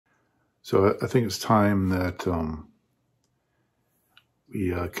So I think it's time that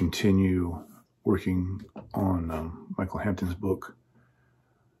we continue working on Michael Hampton's book.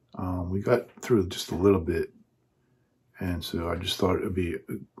 We got through just a little bit, and so I just thought it would be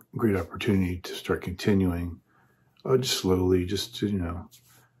a great opportunity to start continuing, just slowly, just to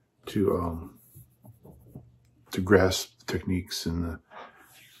to grasp the techniques and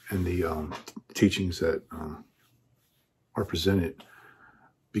the teachings that are presented,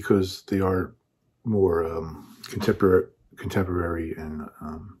 because they are more contemporary and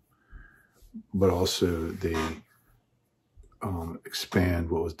but also they expand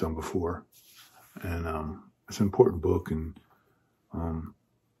what was done before, and it's an important book. And I'm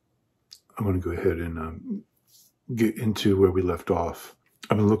going to go ahead and get into where we left off.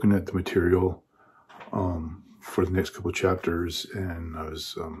 I've been looking at the material for the next couple of chapters, and I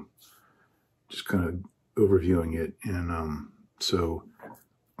was just kind of overviewing it, and so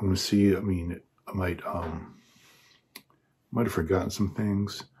I'm going to see. I mean, I might have forgotten some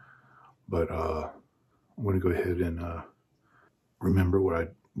things, but I'm going to go ahead and remember what I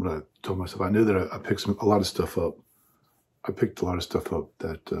told myself. I know that I picked a lot of stuff up. I picked a lot of stuff up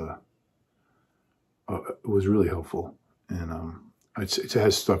that was really helpful, and it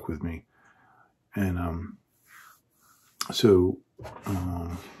has stuck with me. And so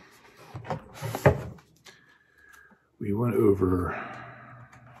we went over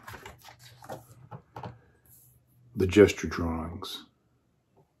the gesture drawings,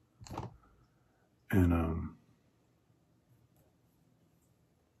 and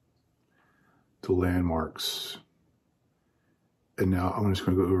the landmarks. And now I'm just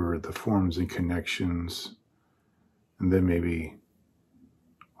going to go over the forms and connections, and then maybe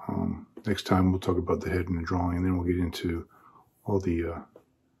next time we'll talk about the head and the drawing, and then we'll get into all the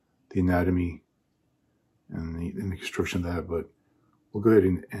anatomy and the construction of that. But we'll go ahead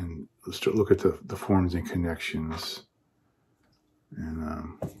and let's start look at the forms and connections.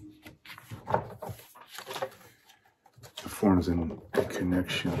 And the forms and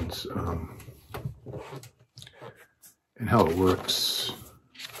connections, and how it works,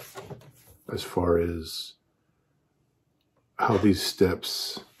 as far as how these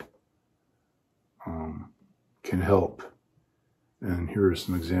steps can help. And here are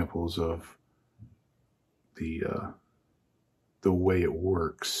some examples of the way it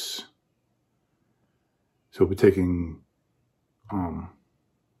works. So we're taking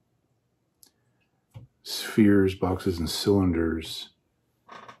spheres, boxes, and cylinders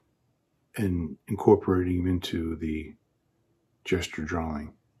and incorporating them into the gesture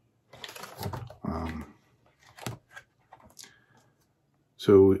drawing.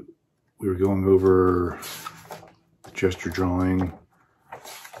 So we were going over the gesture drawing,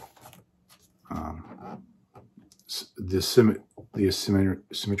 the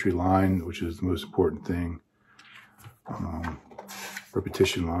symmetry line, which is the most important thing,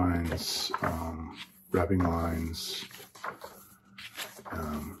 repetition lines, wrapping lines,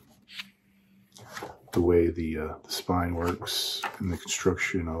 the way the spine works, and the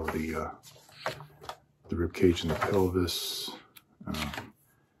construction of the rib cage and the pelvis,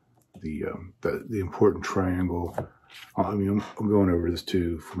 the important triangle. I mean, I'm going over this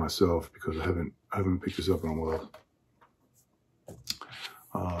too for myself because I haven't picked this up in a while.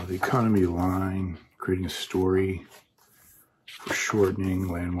 The economy line, creating a story, for shortening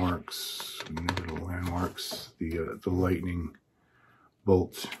landmarks, little landmarks, the lightning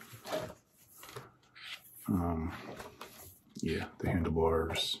bolt, the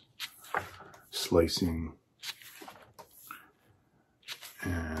handlebars, slicing,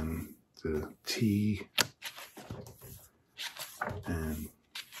 and the T, and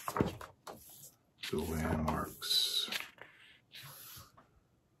the landmarks.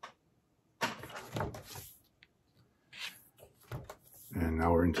 And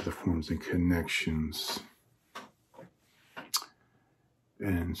now we're into the forms and connections.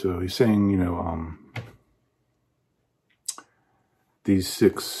 And so he's saying, these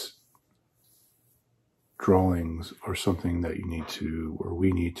 6 drawings are something that you need to, or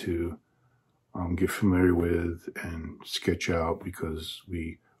we need to, get familiar with and sketch out, because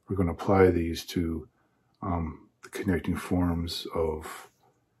we're going to apply these to the connecting forms of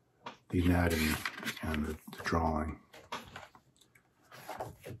the anatomy and the drawing.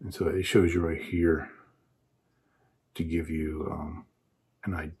 And so it shows you right here to give you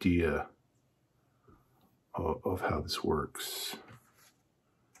an idea of how this works.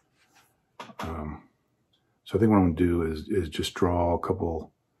 So I think what I'm going to do is just draw a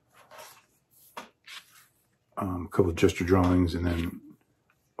couple gesture drawings, and then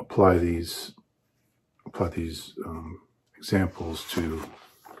apply these examples to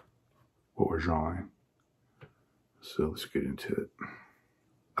what we're drawing. So let's get into it.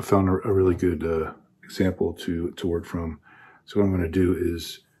 I found a really good example to work from. So what I'm going to do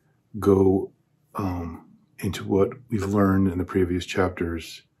is go into what we've learned in the previous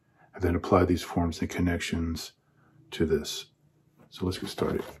chapters and then apply these forms and connections to this. So let's get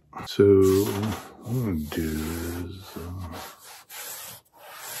started. So what I'm going to do is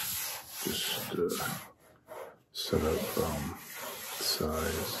just set up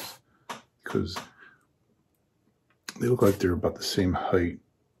size, because they look like they're about the same height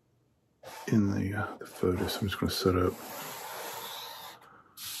in the photo. So I'm just going to set up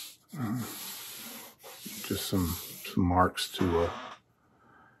just some marks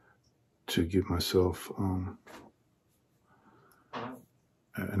to give myself an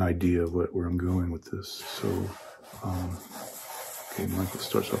idea of where I'm going with this. So okay, Michael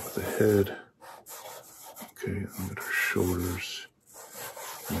starts off with the head. Okay, and get our shoulders,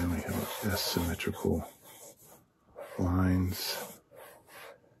 and then we have asymmetrical lines,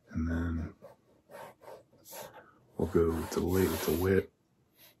 and then we'll go with the weight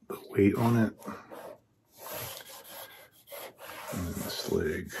on it, and then this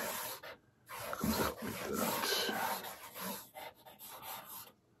leg comes out like that.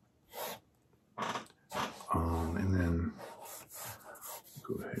 And then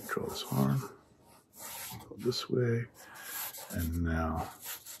go ahead and draw this arm, go this way, and now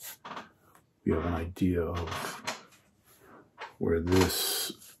we have an idea of where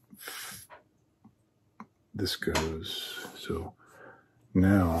this goes. So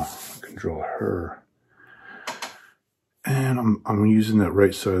now I can draw her, and I'm using that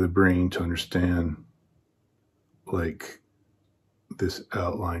right side of the brain to understand like this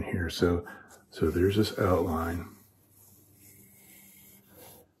outline here. So there's this outline,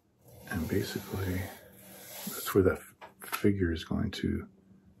 and basically that's where that figure is going to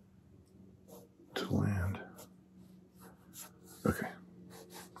land. Okay,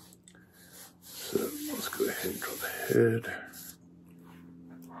 so let's go ahead and draw the head.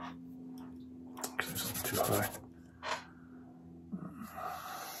 This is too high.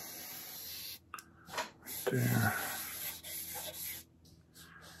 Right there.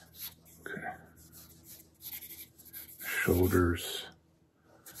 Okay. Shoulders,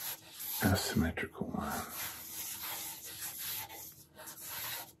 asymmetrical line.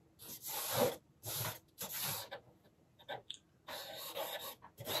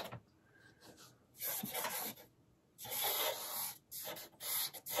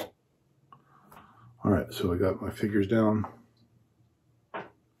 All right, so I got my figures down.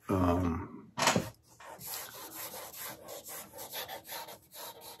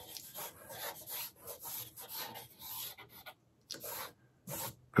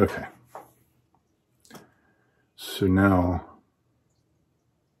 Okay. So now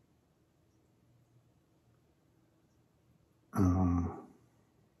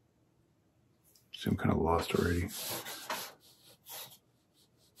see, I'm kind of lost already.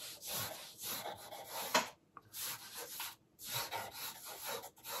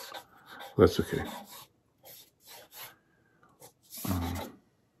 That's okay.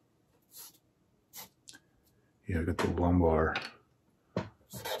 Yeah, I got the lumbar.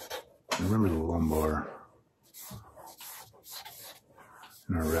 Remember the lumbar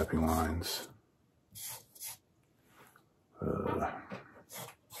in our wrapping lines.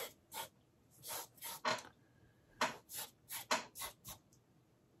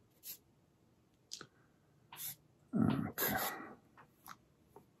 Okay.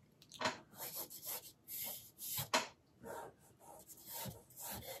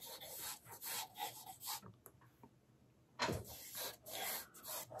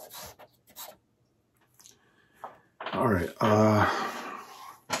 All right.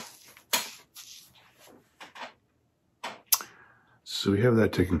 So we have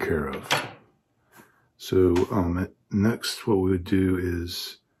that taken care of. So next, what we would do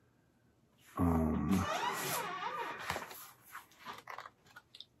is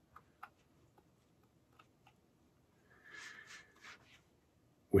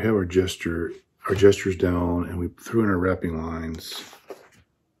we have our gestures down, and we threw in our wrapping lines.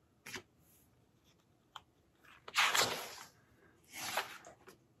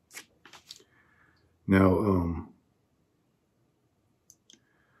 Now,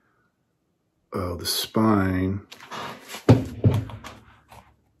 the spine.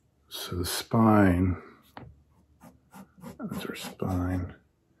 So the spine, that's our spine.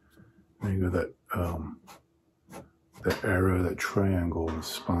 There you go, that arrow, that triangle in the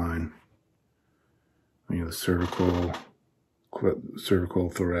spine. You know, the cervical,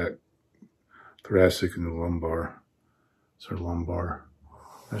 thoracic, and the lumbar. So lumbar.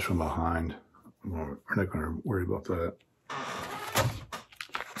 That's from behind. We're not going to worry about that.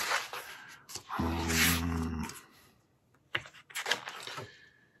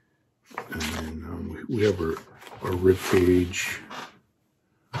 And then we have our rib cage.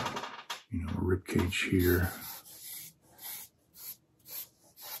 You know, a rib cage here.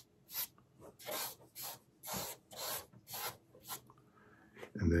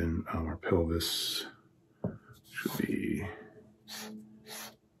 And then our pelvis should be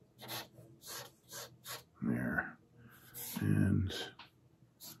there. And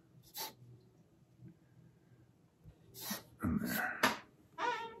there.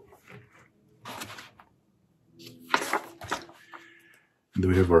 And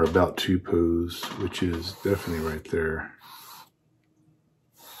then we have our about to pose, which is definitely right there.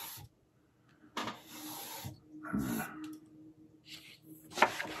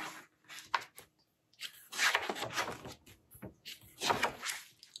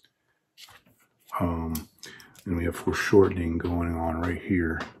 And we have foreshortening going on right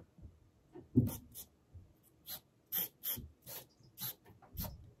here.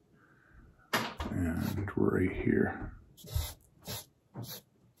 And right here.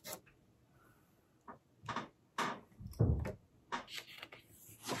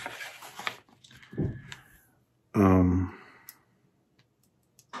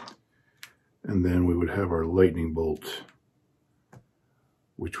 And then we would have our lightning bolt,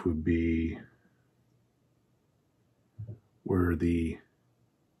 which would be where that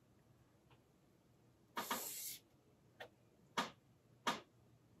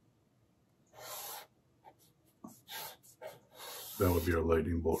would be our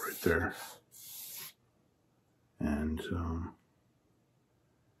lightning bolt right there. And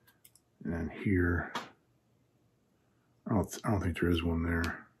here, I don't think there is one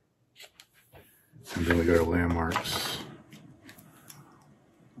there. And then we got our landmarks.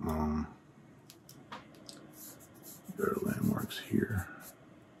 There are landmarks here,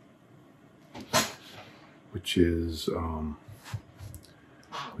 which is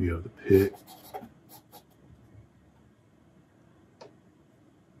we have the pit.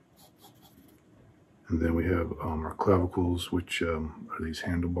 And then we have our clavicles, which are these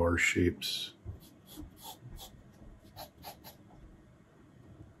handlebar shapes.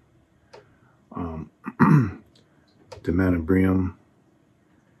 The manubrium,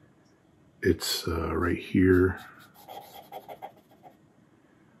 it's right here.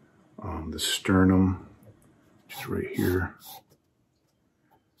 The sternum, which is right here.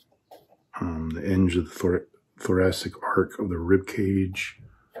 The edge of the thoracic arc of the rib cage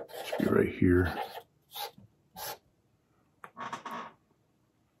should be right here.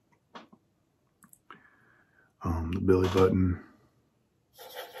 The belly button.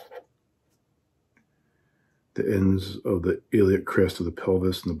 The ends of the iliac crest of the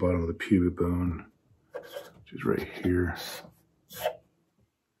pelvis and the bottom of the pubic bone, which is right here.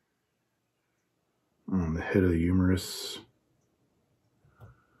 The head of the humerus,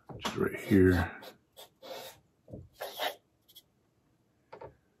 which is right here.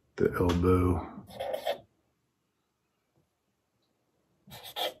 The elbow.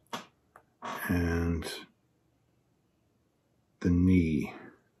 And the knee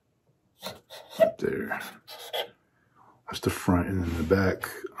up there. That's the front, and then the back,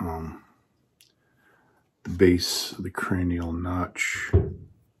 the base of the cranial notch,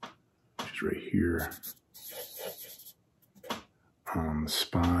 which is right here. The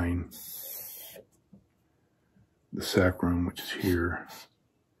spine, the sacrum, which is here.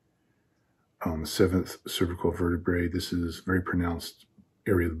 The seventh cervical vertebrae. This is a very pronounced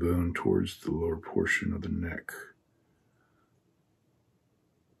area of the bone towards the lower portion of the neck,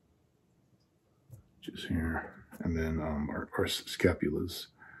 which is here. And then our scapulas,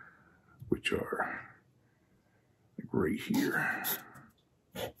 which are like right here.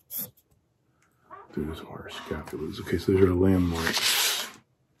 Those are our scapulas. Okay, so those are landmarks.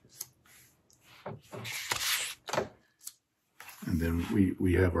 And then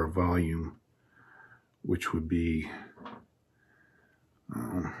we have our volume, which would be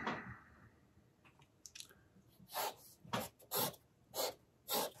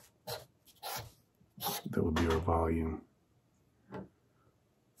that would be our volume.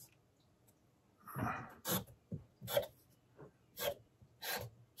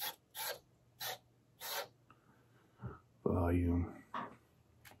 Volume.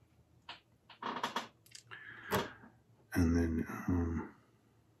 And then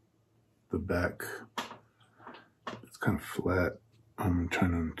the back, it's kind of flat. I'm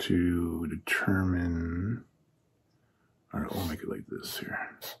trying to determine, all right, we'll make it like this here.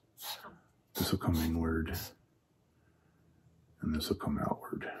 This will come inward. and this will come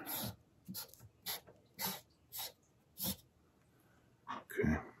outward.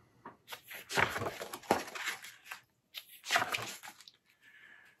 Okay.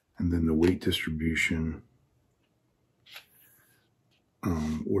 And then the weight distribution,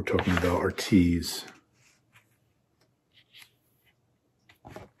 we're talking about our T's.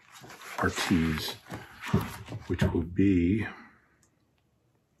 Our T's, which will be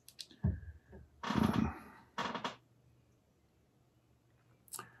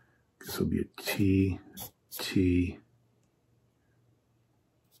this will be a T, T,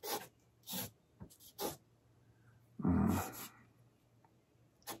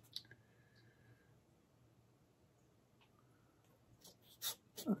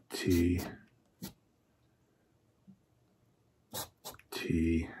 T,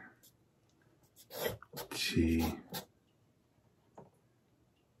 T, T.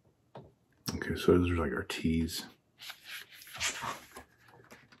 Okay, so those are like our T's.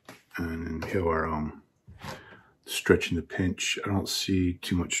 And then we have our stretch and the pinch. I don't see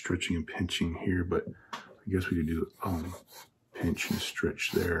too much stretching and pinching here, but I guess we could do pinch and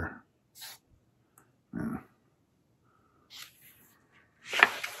stretch there. Yeah.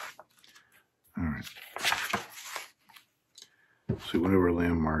 All right. So we went over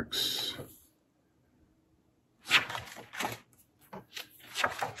landmarks.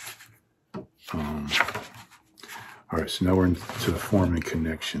 All right, so now we're into the form and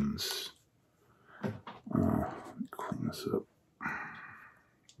connections. Clean this up.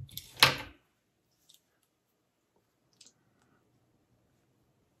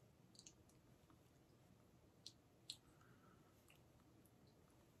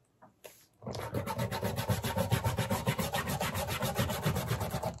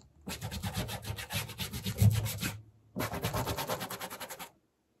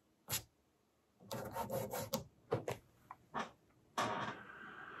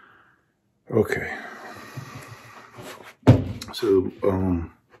 Okay, so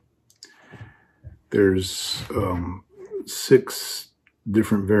there's six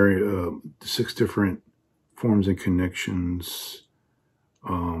different forms and connections,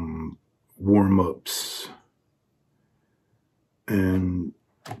 warm-ups, and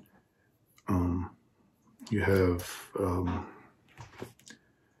you have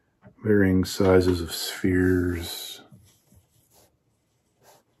varying sizes of spheres.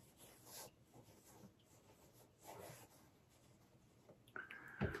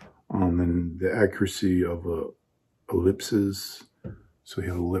 And the accuracy of ellipses. So we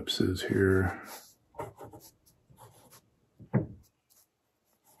have ellipses here.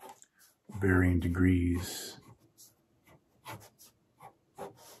 Varying degrees.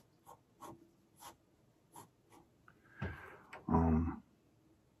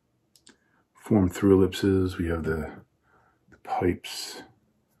 Formed through ellipses, we have the pipes.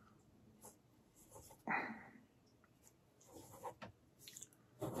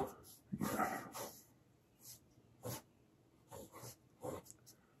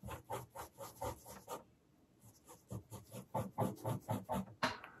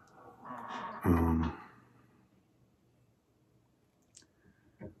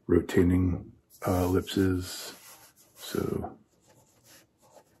 Rotating ellipses, so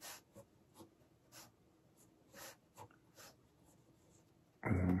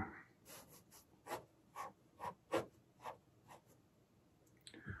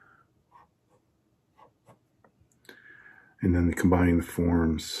and then combining the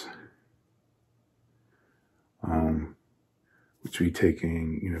forms, which we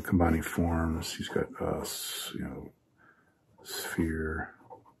taking, combining forms. He's got sphere,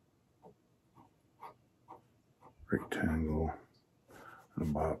 rectangle,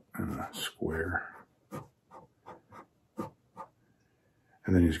 and a square.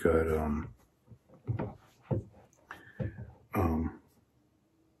 And then he's got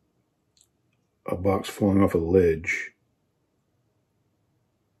a box falling off a ledge,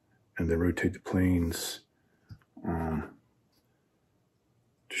 and then rotate the planes to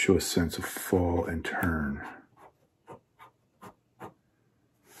show a sense of fall and turn.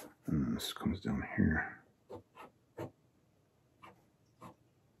 And this comes down here.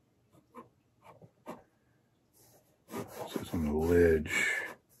 So it's on the ledge,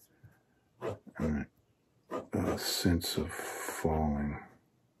 and a sense of falling.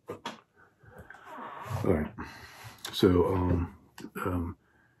 All right. So,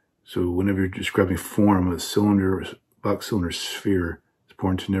 so whenever you're describing form, a cylinder, box cylinder, sphere, it's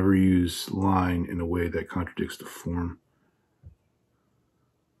important to never use line in a way that contradicts the form.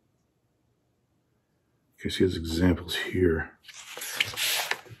 Okay, so he has examples here.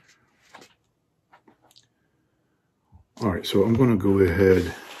 All right, so I'm going to go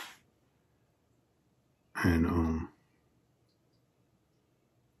ahead and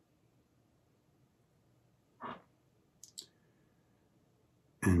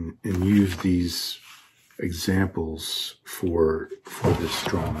use these examples for this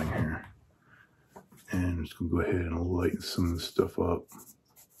drawing here. And I'm just going to go ahead and lighten some of this stuff up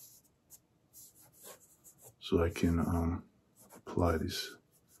so I can apply these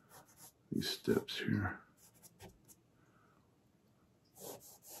steps here.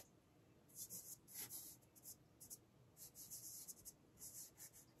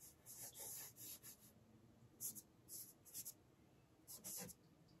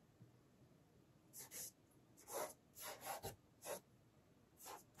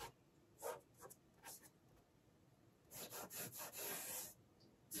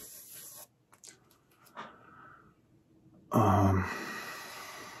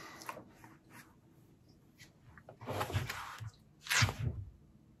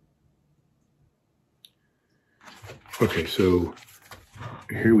 Okay, so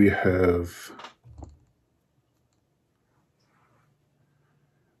here we have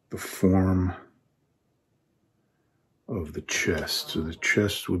the form of the chest. So the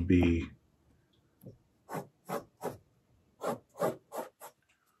chest would be a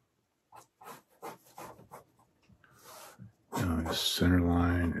center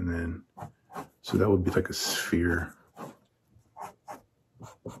line, and then so that would be like a sphere.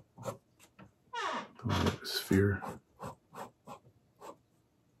 Like a sphere.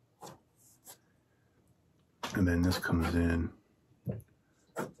 And then this comes in,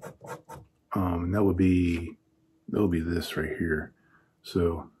 and that would be this right here.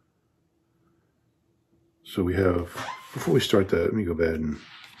 So we have, before we start that, let me go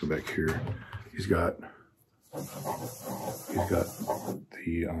back here. He's got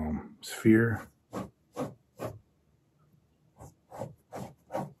the sphere.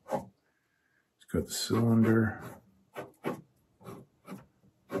 He's got the cylinder.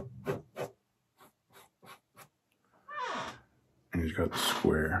 And he's got the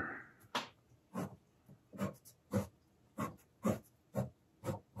square.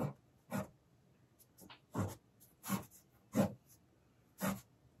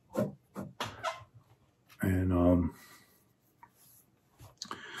 And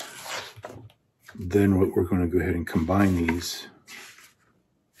then we're going to go ahead and combine these.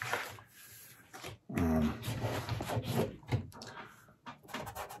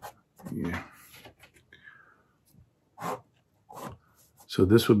 Yeah. So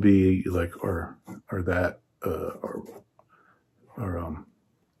this would be like our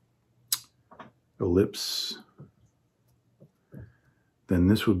ellipse. Then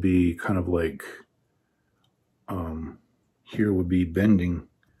this would be kind of like here would be bending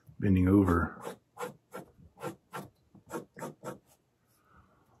over.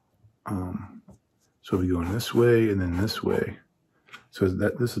 So we're going this way and then this way. So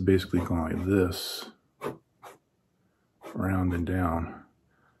this is basically going like this, around and down,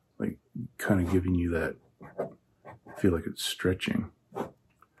 like kind of giving you that feel like it's stretching.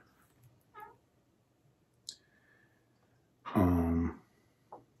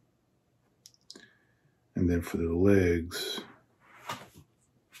 And then for the legs,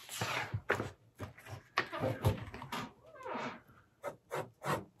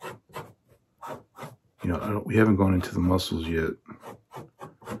 we haven't gone into the muscles yet,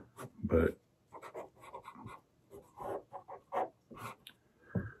 but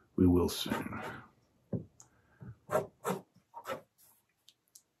we will soon.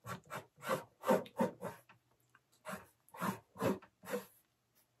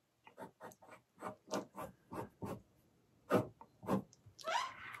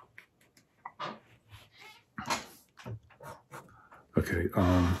 Okay,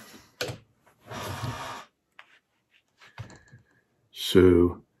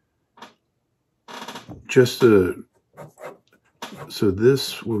 so so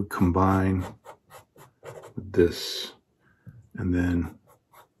this would combine with this, and then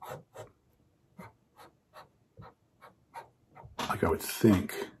like I would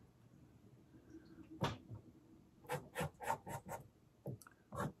think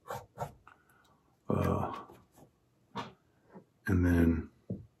and then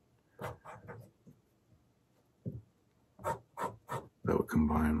that would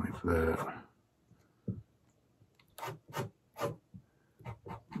combine like that.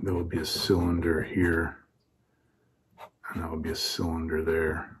 There would be a cylinder here, and that would be a cylinder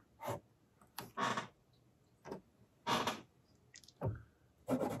there.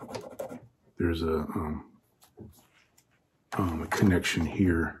 There's a connection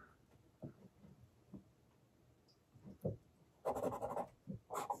here.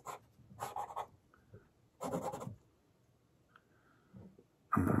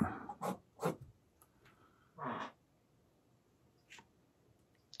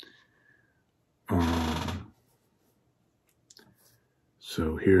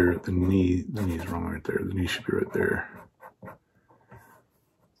 So here, the knee is wrong right there. The knee should be right there.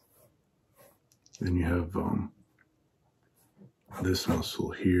 Then you have this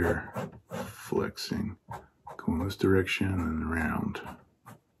muscle here flexing, going this direction and around.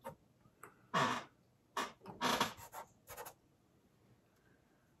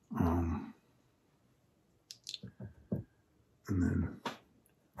 And then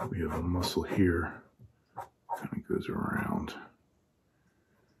we have a muscle here, kind of goes around.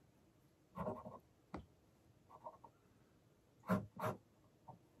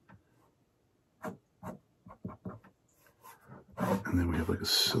 And then we have like a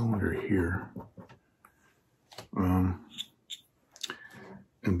cylinder here.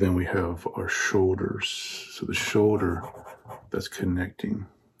 And then we have our shoulders. So the shoulder that's connecting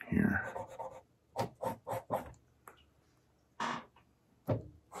here.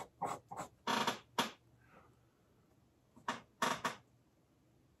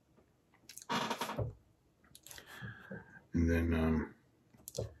 And then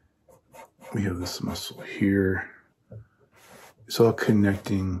we have this muscle here. It's all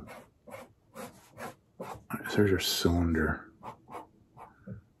connecting. There's our cylinder.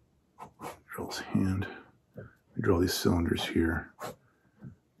 Draw his hand. We draw these cylinders here. We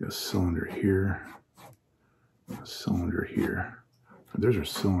got a cylinder here. A cylinder here. There's our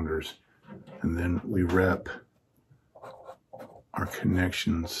cylinders. And then we wrap our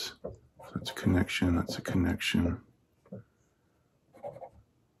connections. So that's a connection. That's a connection.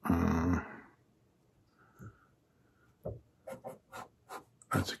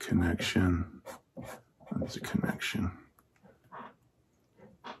 That's a connection. That's a connection.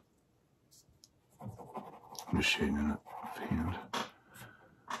 I'm just shading it with hand.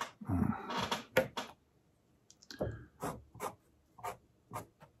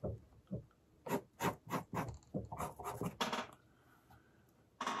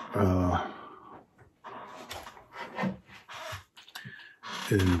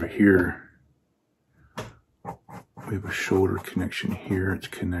 And then over here, we have a shoulder connection here. It's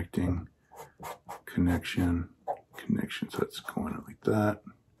connecting, connection, connection. So that's going up like that.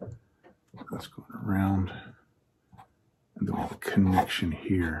 That's going around. And then we have a connection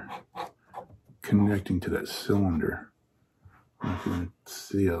here, connecting to that cylinder. You can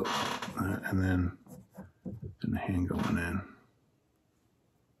see it. And then the hand going in.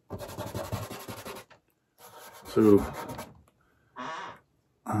 So,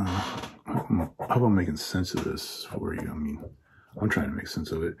 I hope I'm making sense of this for you. I mean, I'm trying to make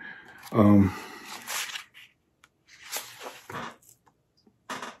sense of it.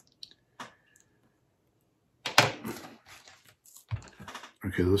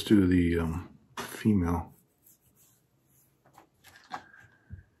 Okay, let's do the female.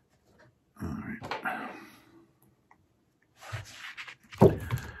 All right.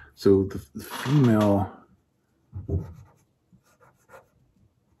 So the female.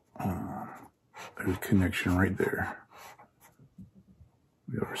 There's a connection right there.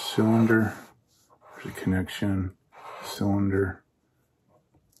 We have our cylinder. There's a connection, cylinder,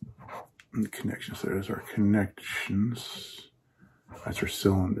 and the connection. So there's our connections. That's our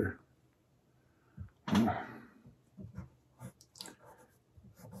cylinder.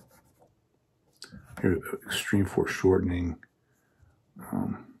 Here, extreme foreshortening.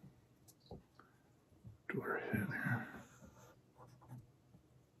 Do our head here.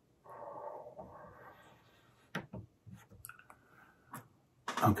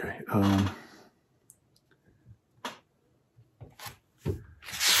 Okay,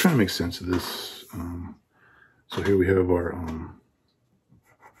 just trying to make sense of this. So here we have our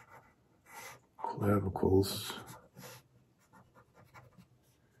clavicles.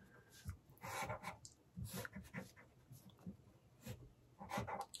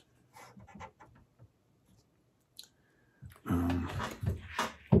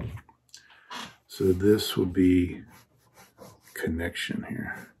 So this would be connection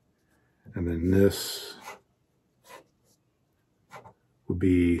here, and then this would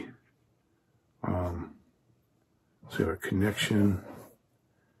be so our connection,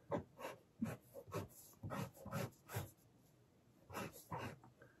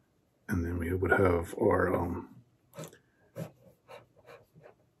 and then we would have our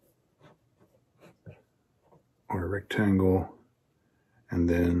rectangle, and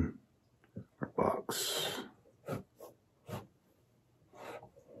then our box.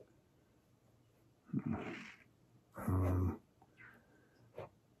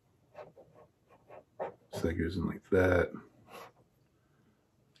 So that goes in like that,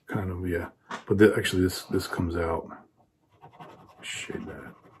 kind of, yeah. But actually, this comes out. Shade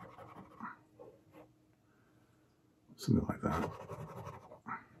that, something like that.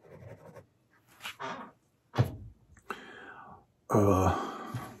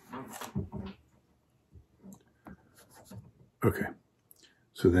 Okay,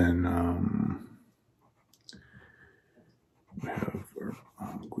 so then we have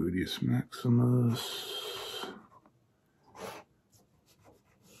our gluteus maximus.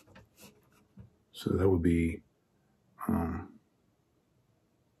 So that would be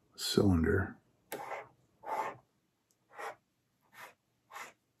cylinder.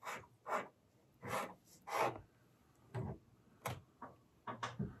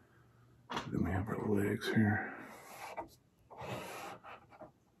 Then we have our legs here.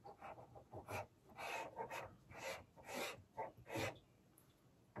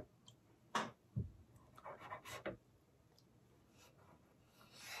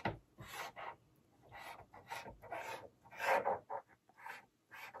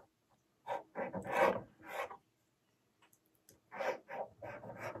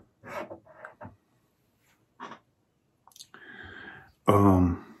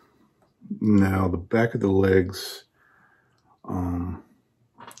 Now the back of the legs,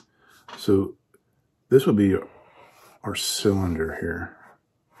 so this would be our cylinder here.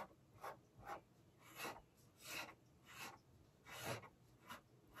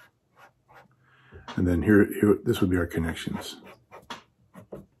 And then here, this would be our connections.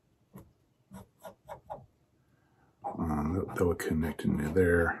 That would connect into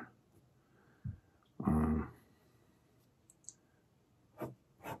there.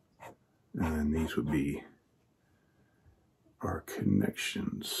 And then these would be our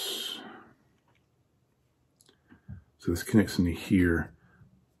connections. So this connects into here.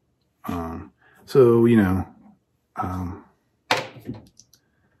 So, you know,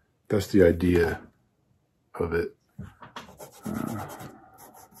 that's the idea of it.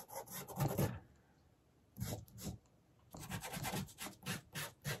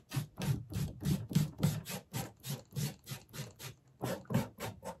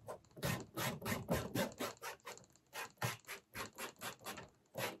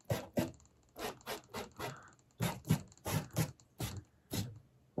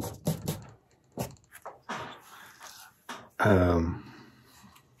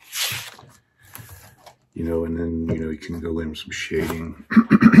 You know, and then, you know, you can go in with some shading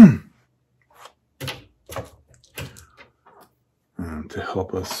to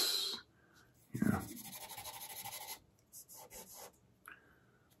help us, you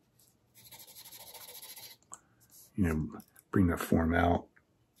know, bring that form out.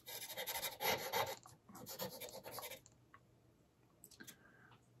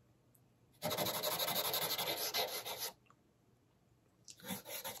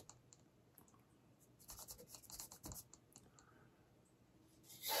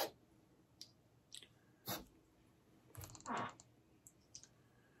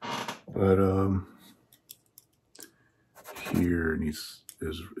 But here it needs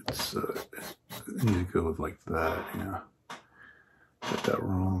to go with like that. Yeah, got that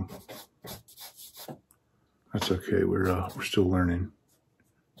wrong. That's okay. We're still learning.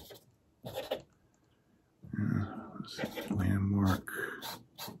 Yeah, landmark.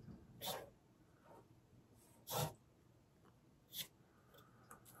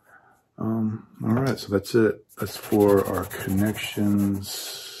 All right, so that's it. That's for our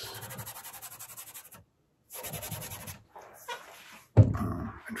connections.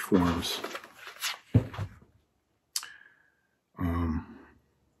 And forms.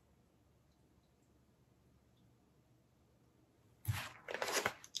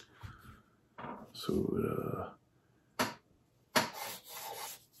 So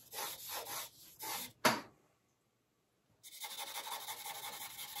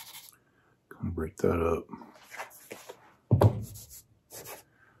gonna break that up.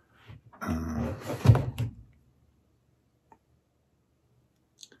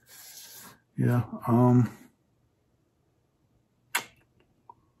 Yeah.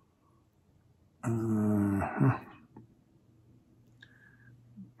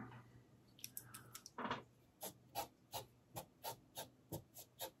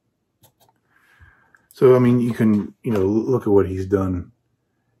 So I mean, you can, you know, look at what he's done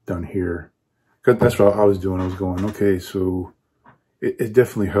here. That's what I was doing. I was going, okay, so it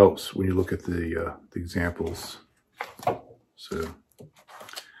definitely helps when you look at the examples. So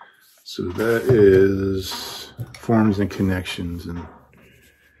that is forms and connections, and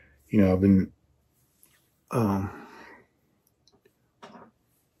you know, I've been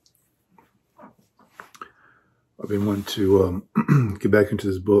wanting to get back into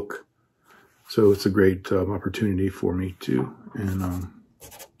this book, so it's a great opportunity for me too, and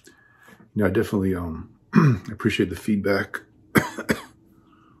you know, I definitely appreciate the feedback.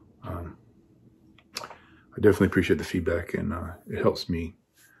 I definitely appreciate the feedback, and it helps me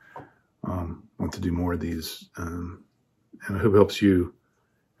want to do more of these. And I hope it helps you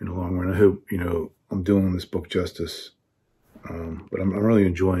in the long run. I hope, I'm doing this book justice. But I'm really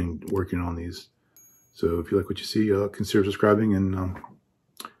enjoying working on these. So if you like what you see, consider subscribing, and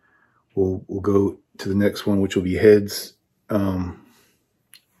we'll go to the next one, which will be heads. We'll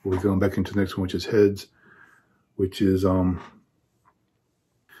be going back into the next one, which is heads, which is so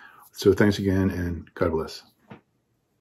thanks again, and God bless.